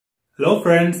Hello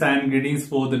friends and greetings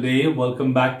for the day.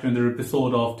 Welcome back to another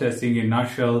episode of Testing in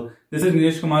Nutshell. This is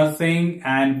Nilesh Kumar Singh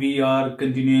and we are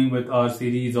continuing with our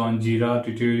series on Jira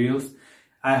tutorials.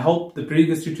 I hope the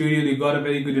previous tutorial you got a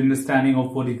very good understanding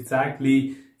of what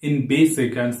exactly in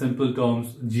basic and simple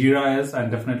terms Jira is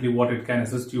and definitely what it can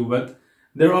assist you with.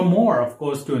 There are more of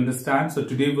course to understand, so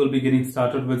today we'll be getting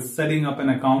started with setting up an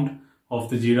account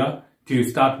of the Jira to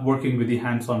start working with the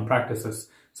hands-on practices.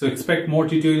 So expect more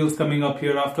tutorials coming up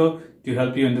hereafter to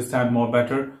help you understand more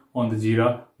better on the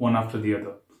Jira one after the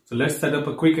other. So let's set up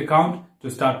a quick account to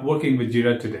start working with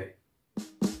Jira today.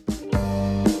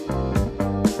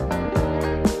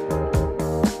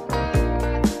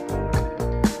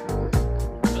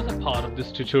 As a part of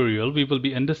this tutorial, we will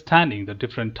be understanding the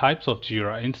different types of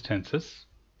Jira instances,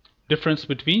 difference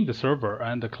between the server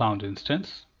and the cloud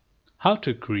instance, how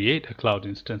to create a cloud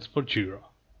instance for Jira.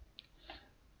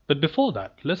 But before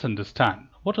that, let's understand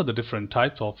what are the different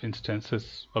types of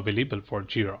instances available for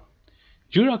Jira.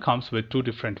 Jira comes with two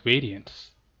different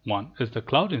variants. One is the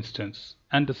cloud instance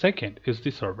and the second is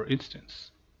the server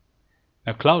instance.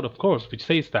 Now cloud, of course, which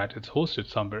says that it's hosted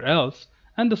somewhere else,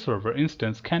 and the server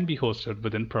instance can be hosted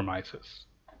within premises.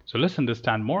 So let's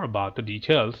understand more about the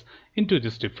details into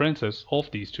these differences of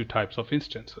these two types of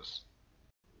instances.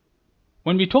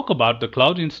 When we talk about the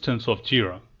cloud instance of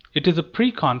Jira, it is a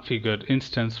pre-configured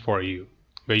instance for you,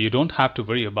 where you don't have to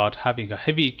worry about having a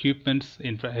heavy equipment,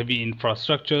 heavy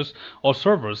infrastructures or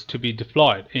servers to be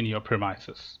deployed in your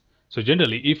premises. So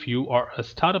generally, if you are a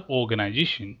startup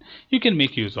organization, you can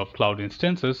make use of cloud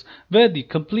instances where the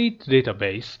complete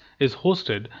database is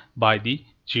hosted by the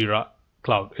Jira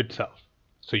cloud itself.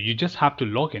 So you just have to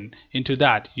log in into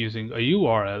that using a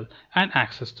URL and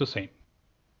access the same.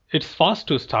 It's fast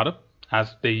to start up,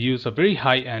 as they use a very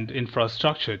high-end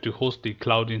infrastructure to host the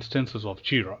cloud instances of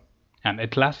Jira, and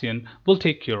Atlassian will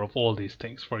take care of all these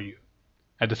things for you.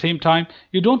 At the same time,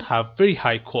 you don't have very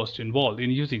high cost involved in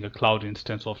using a cloud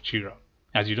instance of Jira,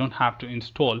 as you don't have to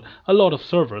install a lot of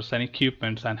servers and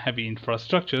equipments and heavy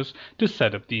infrastructures to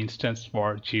set up the instance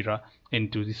for Jira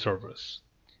into the servers.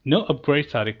 No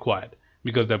upgrades are required,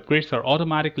 because the upgrades are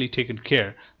automatically taken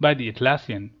care by the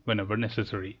Atlassian whenever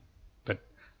necessary.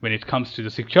 When it comes to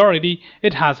the security,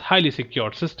 it has highly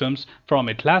secured systems from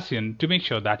Atlassian to make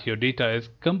sure that your data is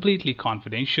completely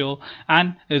confidential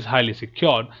and is highly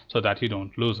secured so that you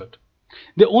don't lose it.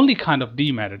 The only kind of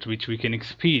demerit which we can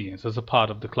experience as a part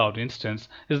of the cloud instance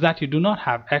is that you do not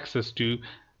have access to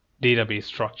database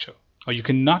structure, or you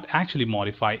cannot actually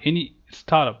modify any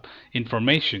startup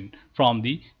information from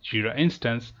the Jira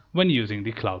instance when using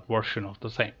the cloud version of the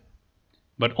same.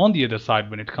 But on the other side,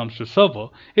 when it comes to server,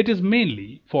 it is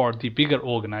mainly for the bigger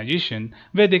organization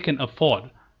where they can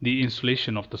afford the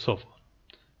installation of the server,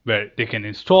 where they can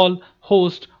install,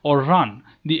 host or run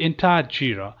the entire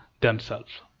Jira themselves.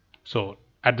 So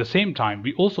at the same time,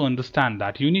 we also understand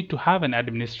that you need to have an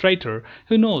administrator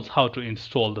who knows how to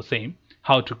install the same,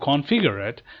 how to configure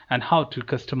it, and how to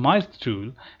customize the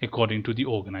tool according to the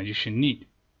organization need.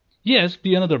 Yes,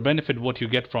 the another benefit what you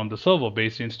get from the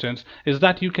server-based instance is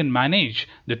that you can manage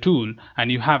the tool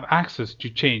and you have access to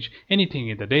change anything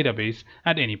in the database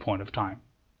at any point of time.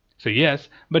 So yes,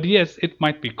 it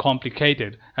might be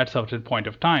complicated at certain point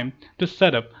of time to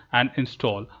set up and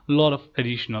install a lot of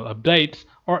additional updates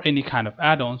or any kind of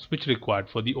add-ons which are required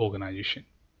for the organization.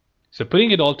 So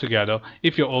putting it all together,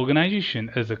 if your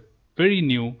organization is a very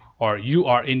new or you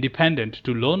are independent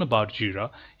to learn about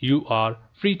Jira, you are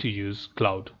free to use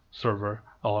cloud server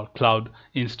or cloud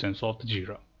instance of the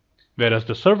Jira. Whereas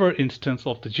the server instance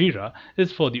of the Jira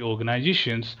is for the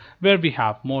organizations where we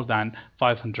have more than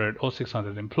 500 or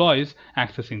 600 employees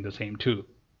accessing the same tool.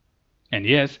 And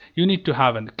yes, you need to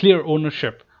have a clear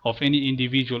ownership of any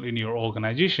individual in your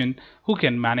organization who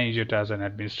can manage it as an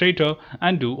administrator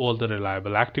and do all the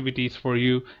reliable activities for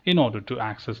you in order to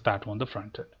access that on the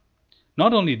front end.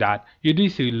 Not only that, you do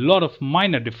see a lot of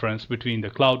minor difference between the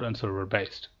cloud and server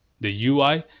based. The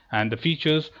UI and the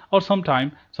features, or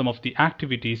sometimes some of the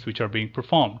activities which are being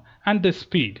performed, and the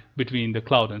speed between the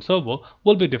cloud and server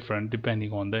will be different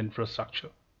depending on the infrastructure.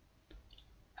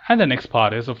 And the next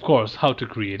part is, of course, how to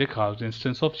create a cloud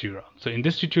instance of Jira. So in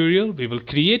this tutorial, we will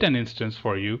create an instance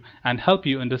for you and help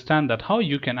you understand that how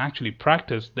you can actually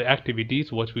practice the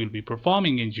activities what we will be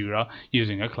performing in Jira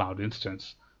using a cloud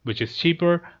instance, which is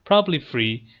cheaper, probably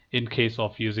free in case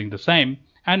of using the same,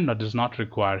 and does not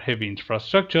require heavy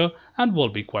infrastructure and will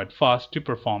be quite fast to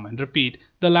perform and repeat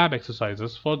the lab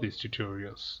exercises for these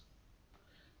tutorials.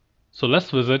 So let's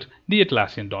visit the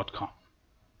Atlassian.com.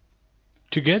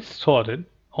 To get started,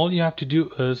 all you have to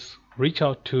do is reach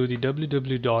out to the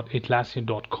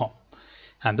www.atlassian.com,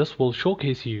 and this will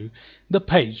showcase you the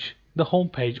page the home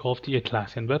page of the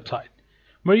Atlassian website,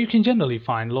 where you can generally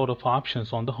find a lot of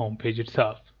options on the home page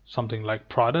itself, something like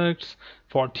products,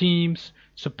 for teams,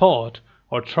 support,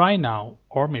 or try now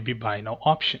or maybe buy now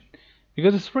option.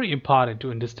 Because it's very important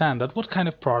to understand that what kind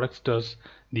of products does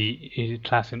the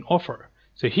Atlassian offer.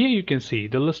 So here you can see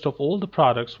the list of all the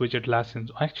products which Atlassian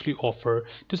actually offer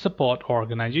to support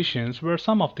organizations, where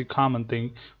some of the common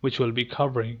thing which we'll be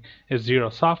covering is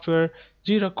Jira Software,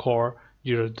 Jira Core,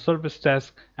 Jira Service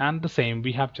Desk, and the same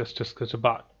we have just discussed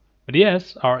about. But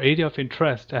yes, our area of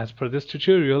interest as per this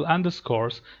tutorial and this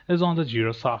course is on the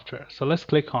Jira Software. So let's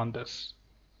click on this.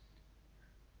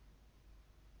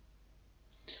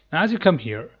 Now as you come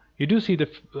here, you do see the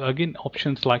again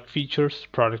options like features,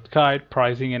 product guide,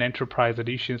 pricing, and enterprise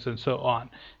editions, and so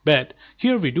on. But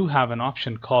here we do have an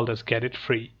option called as get it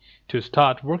free to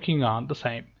start working on the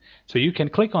same. So you can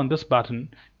click on this button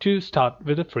to start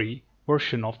with a free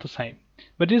version of the same.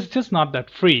 But it's just not that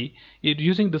free.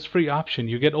 Using this free option,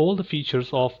 you get all the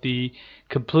features of the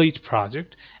complete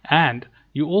project, and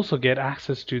you also get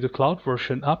access to the cloud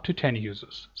version up to 10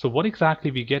 users. So what exactly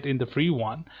we get in the free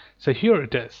one? So here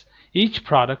it is. Each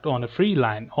product on a free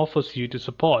line offers you to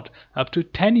support up to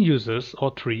 10 users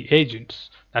or 3 agents.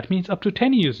 That means up to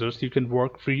 10 users you can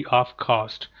work free of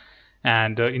cost,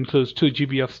 and includes 2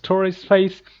 GB of storage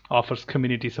space, offers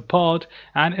community support,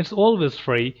 and it's always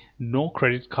free, no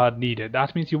credit card needed.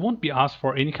 That means you won't be asked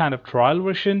for any kind of trial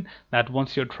version that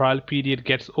once your trial period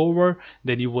gets over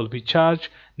then you will be charged.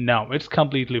 No, it's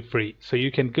completely free, so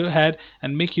you can go ahead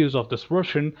and make use of this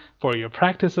version for your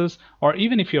practices, or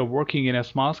even if you're working in a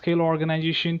small scale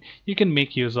organization you can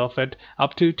make use of it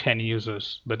up to 10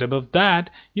 users. But above that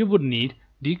you would need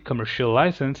the commercial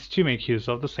license to make use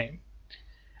of the same.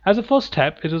 As a first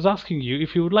step, it is asking you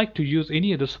if you would like to use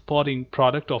any other supporting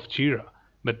product of Jira.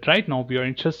 But right now we are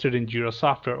interested in Jira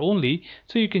Software only,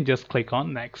 so you can just click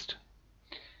on Next.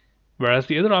 Whereas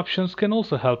the other options can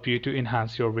also help you to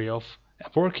enhance your way of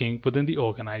working within the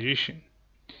organization.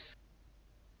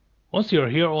 Once you're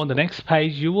here on the next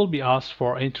page, you will be asked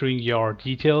for entering your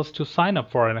details to sign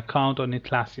up for an account on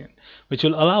Atlassian, which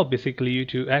will allow basically you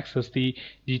to access the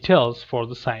details for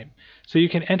the same. So you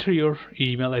can enter your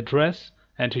email address,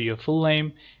 enter your full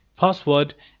name,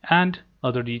 password, and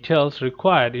other details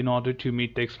required in order to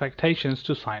meet the expectations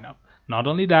to sign up. Not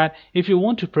only that, if you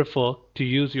want to prefer to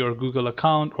use your Google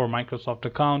account or Microsoft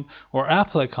account or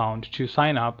Apple account to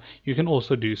sign up, you can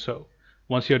also do so.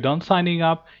 Once you're done signing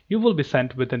up, you will be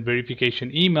sent with a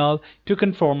verification email to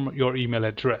confirm your email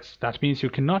address. That means you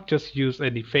cannot just use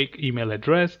any fake email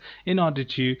address in order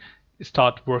to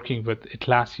start working with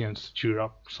Atlassian's Jira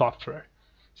software.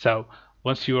 So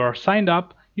once you are signed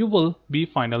up, you will be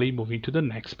finally moving to the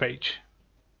next page.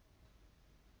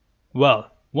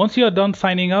 Well, once you are done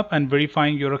signing up and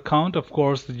verifying your account, of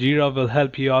course, Jira will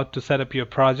help you out to set up your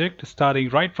project. Starting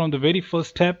right from the very first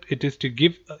step, it is to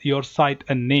give your site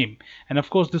a name. And of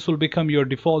course, this will become your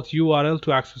default URL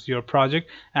to access your project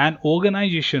and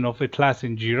organization of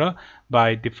Atlassian Jira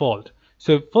by default.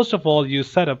 So first of all, you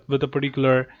set up with a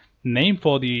particular name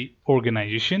for the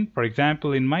organization. For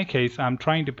example, in my case, I'm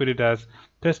trying to put it as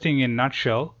testing in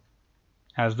nutshell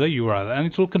as the URL, and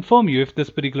it will confirm you if this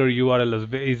particular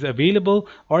URL is available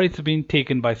or it's been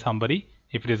taken by somebody.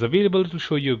 If it is available, it will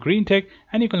show you a green tick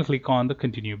and you can click on the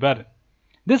continue button.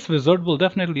 This wizard will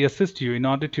definitely assist you in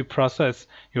order to process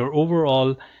your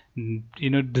overall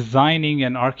designing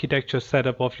and architecture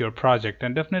setup of your project,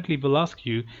 and definitely will ask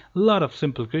you a lot of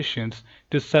simple questions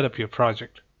to set up your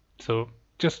project. So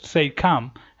just say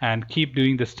calm and keep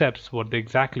doing the steps what they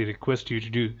exactly request you to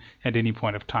do at any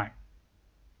point of time.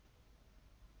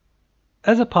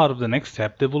 As a part of the next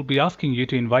step, they will be asking you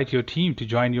to invite your team to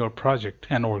join your project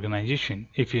and organization.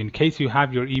 If in case you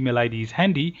have your email IDs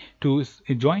handy to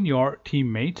join your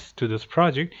teammates to this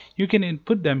project, you can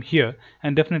input them here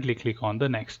and definitely click on the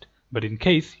next. But in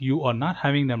case you are not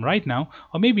having them right now,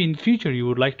 or maybe in future you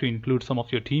would like to include some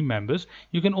of your team members,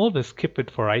 you can always skip it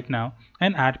for right now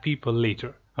and add people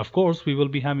later. Of course, we will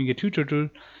be having a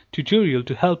tutorial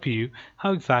to help you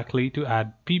how exactly to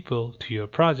add people to your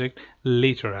project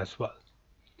later as well.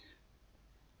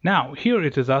 Now here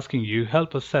it is asking you,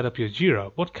 help us set up your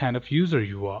Jira, what kind of user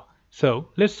you are. So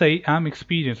let's say I'm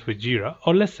experienced with Jira,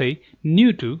 or let's say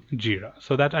new to Jira,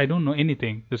 so that I don't know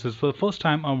anything. This is for the first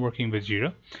time I'm working with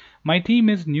Jira. My team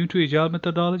is new to Agile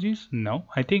methodologies? No,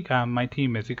 I think my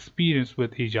team is experienced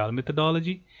with Agile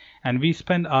methodology, and we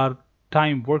spend our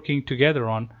time working together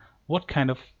on what kind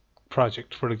of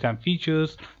project, for example,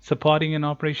 features, supporting an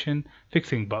operation,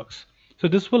 fixing bugs. So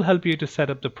this will help you to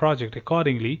set up the project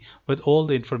accordingly with all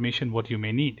the information what you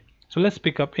may need. So let's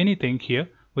pick up anything here.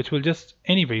 which will just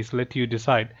anyways let you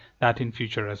decide that in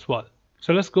future as well.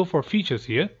 So let's go for features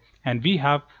here, and we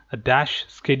have a dash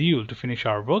schedule to finish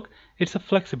our work. It's a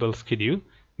flexible schedule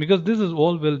because this is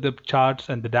all will the charts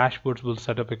and the dashboards will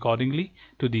set up accordingly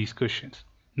to these questions.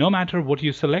 No matter what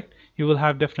you select, you will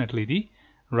have definitely the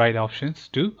right options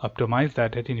to optimize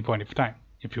that at any point of time.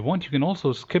 If you want, you can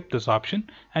also skip this option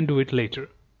and do it later.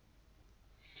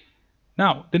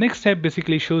 Now, the next step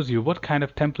basically shows you what kind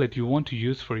of template you want to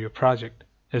use for your project.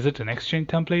 Is it an Exchange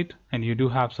template? And you do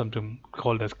have something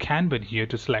called as Kanban here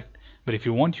to select. But if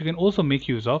you want, you can also make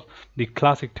use of the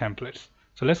classic templates.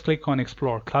 So let's click on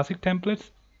Explore Classic Templates,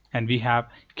 and we have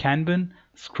Kanban,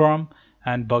 Scrum,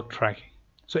 and Bug Tracking.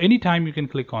 So anytime you can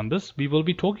click on this, we will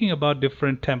be talking about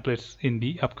different templates in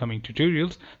the upcoming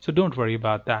tutorials, so don't worry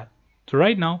about that. So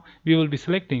right now, we will be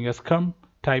selecting a Scrum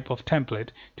type of template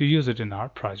to use it in our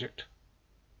project.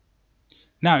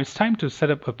 Now it's time to set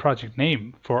up a project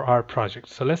name for our project.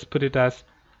 So let's put it as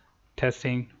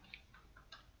Testing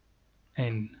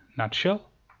in Nutshell.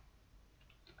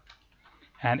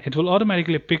 And it will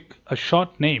automatically pick a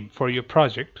short name for your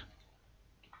project.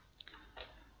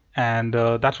 And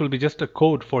that will be just a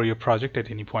code for your project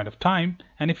at any point of time.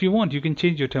 And if you want, you can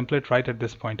change your template right at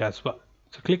this point as well.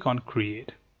 So click on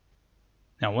Create.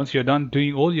 Now once you're done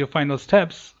doing all your final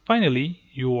steps, finally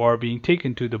you are being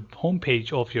taken to the home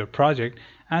page of your project,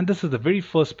 and this is the very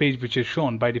first page which is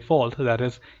shown by default, that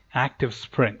is Active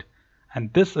Sprint.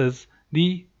 And this is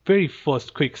the very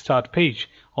first quick start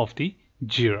page of the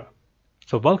Jira.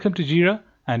 So welcome to Jira,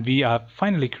 and we have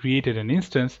finally created an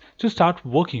instance to start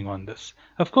working on this.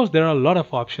 Of course, there are a lot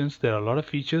of options, there are a lot of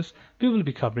features. We will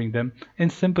be covering them in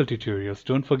simple tutorials.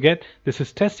 Don't forget, this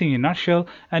is Testing in a Nutshell,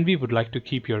 and we would like to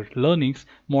keep your learnings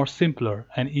more simpler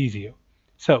and easier.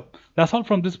 So that's all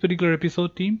from this particular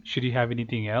episode, team. Should you have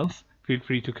anything else, feel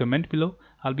free to comment below.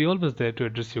 I'll be always there to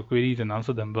address your queries and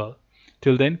answer them well.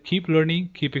 Till then, keep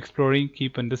learning, keep exploring,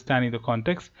 keep understanding the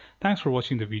context. Thanks for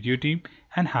watching the video, team,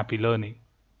 and happy learning.